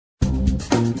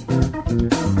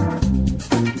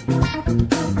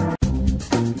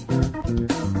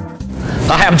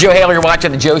Hi, I'm Joe Haley. You're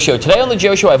watching The Joe Show. Today on The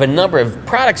Joe Show, I have a number of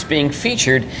products being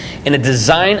featured in a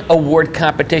design award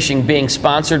competition being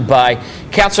sponsored by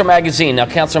Counselor Magazine. Now,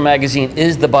 Counselor Magazine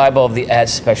is the Bible of the ad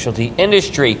specialty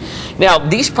industry. Now,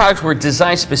 these products were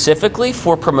designed specifically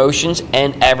for promotions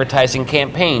and advertising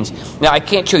campaigns. Now, I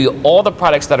can't show you all the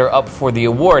products that are up for the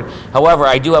award. However,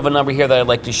 I do have a number here that I'd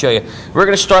like to show you. We're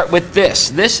going to start with this.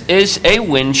 This is a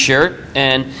wind shirt,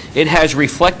 and it has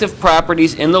reflective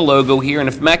properties in the logo here. And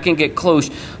if Matt can get close,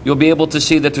 you'll be able to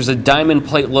see that there's a diamond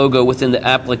plate logo within the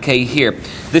applique here.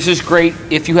 This is great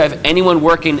if you have anyone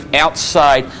working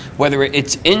outside, whether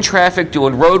it's in traffic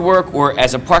doing road work or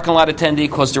as a parking lot attendee,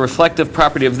 because the reflective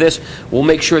property of this will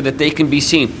make sure that they can be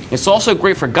seen. It's also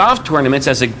great for golf tournaments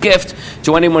as a gift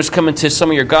to anyone who's coming to some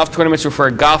of your golf tournaments or for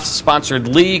a golf-sponsored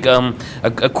league,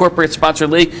 a corporate-sponsored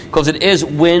league, because it is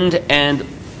wind and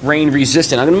rain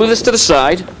resistant. I'm going to move this to the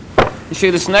side and show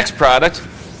you this next product.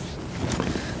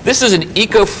 This is an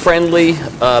eco-friendly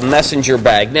messenger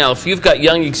bag. Now, if you've got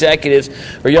young executives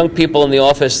or young people in the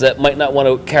office that might not want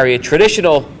to carry a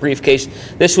traditional briefcase,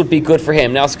 this would be good for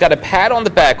him. Now, it's got a pad on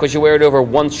the back because you wear it over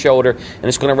one shoulder, and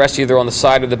it's going to rest either on the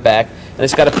side or the back. And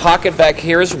it's got a pocket back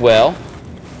here as well.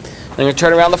 I'm going to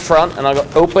turn around the front, and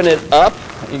I'll open it up.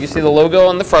 You can see the logo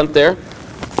on the front there.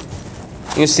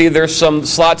 You can see there's some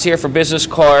slots here for business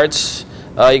cards.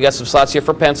 You got some slots here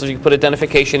for pencils. You can put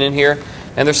identification in here.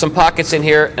 And there's some pockets in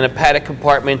here and a padded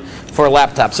compartment for a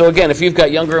laptop. So again, if you've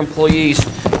got younger employees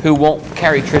who won't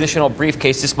carry traditional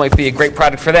briefcase, this might be a great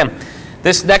product for them.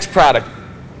 This next product,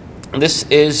 this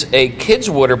is a kid's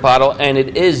water bottle, and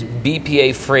it is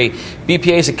BPA free.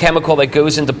 BPA is a chemical that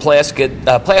goes into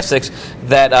plastics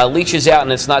that leaches out,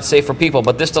 and it's not safe for people.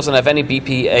 But this doesn't have any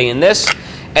BPA in this.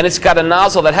 And it's got a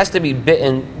nozzle that has to be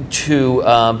bitten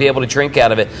to be able to drink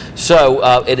out of it.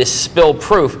 So it is spill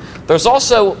proof. There's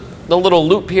also the little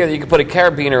loop here that you can put a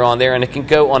carabiner on there, and it can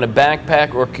go on a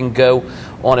backpack or it can go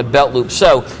on a belt loop.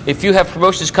 So if you have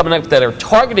promotions coming up that are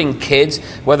targeting kids,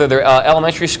 whether they're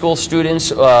elementary school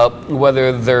students,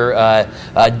 whether they're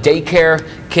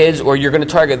daycare kids, or you're going to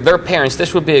target their parents,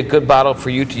 this would be a good bottle for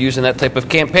you to use in that type of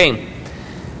campaign.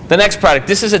 The next product,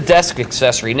 this is a desk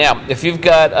accessory. Now, if you've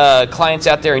got clients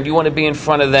out there and you want to be in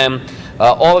front of them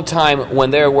all the time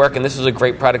when they're working, this is a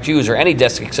great product to use, or any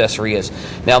desk accessory is.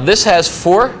 Now, this has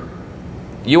 4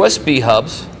 USB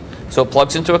hubs, so it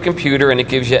plugs into a computer and it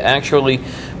gives you actually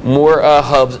more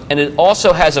hubs, and it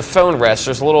also has a phone rest.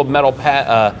 There's a little metal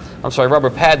pad, rubber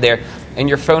pad there, and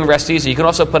your phone rests easy. You can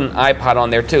also put an iPod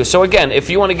on there too. So again, if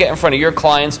you want to get in front of your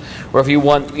clients, or if you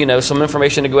want some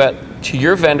information to go out to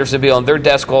your vendors to be on their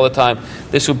desk all the time,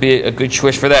 this would be a good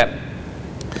choice for that.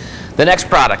 The next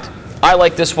product, I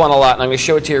like this one a lot, and I'm going to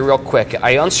show it to you real quick.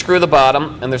 I unscrew the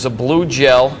bottom, and there's a blue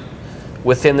gel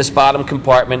within this bottom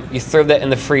compartment. You throw that in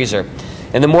the freezer.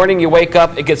 In the morning you wake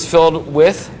up, it gets filled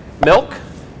with milk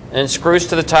and screws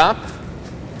to the top.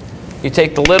 You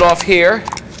take the lid off here,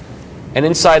 and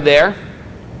inside there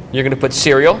you're going to put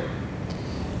cereal.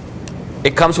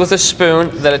 It comes with a spoon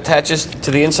that attaches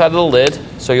to the inside of the lid,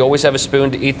 so you always have a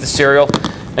spoon to eat the cereal,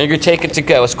 and you're going to take it to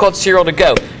go. It's called Cereal to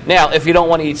Go. Now, if you don't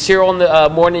want to eat cereal in the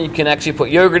morning, you can actually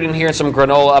put yogurt in here and some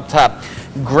granola up top.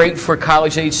 Great for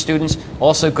college-age students,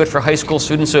 also good for high school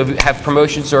students. So if you have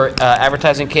promotions or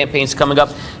advertising campaigns coming up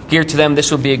geared to them,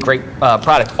 this would be a great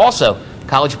product. Also,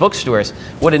 college bookstores.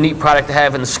 What a neat product to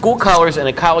have in the school colors in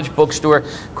a college bookstore,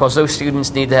 because those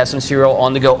students need to have some cereal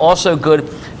on the go. Also good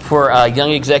for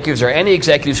young executives or any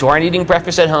executives who aren't eating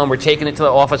breakfast at home or taking it to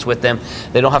the office with them.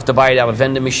 They don't have to buy it out of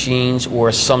vending machines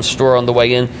or some store on the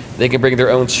way in. They can bring their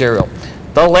own cereal.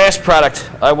 The last product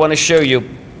I want to show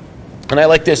you, and I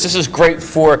like this. This is great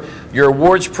for your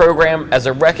awards program as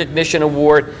a recognition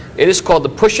award. It is called the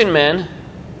Pushin' Men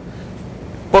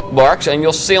bookmarks, and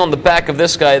you'll see on the back of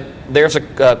this guy, there's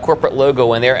a corporate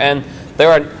logo in there, and there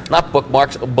are not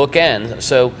bookmarks, bookends.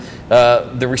 So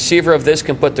the receiver of this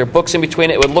can put their books in between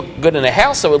it. It would look good in a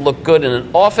house. It would look good in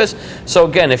an office. So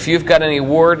again, if you've got any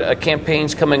award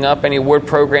campaigns coming up, any award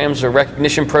programs or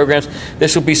recognition programs,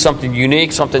 this will be something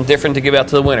unique, something different to give out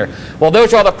to the winner. Well,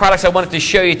 those are all the products I wanted to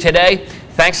show you today.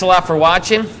 Thanks a lot for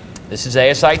watching. This is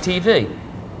ASI TV.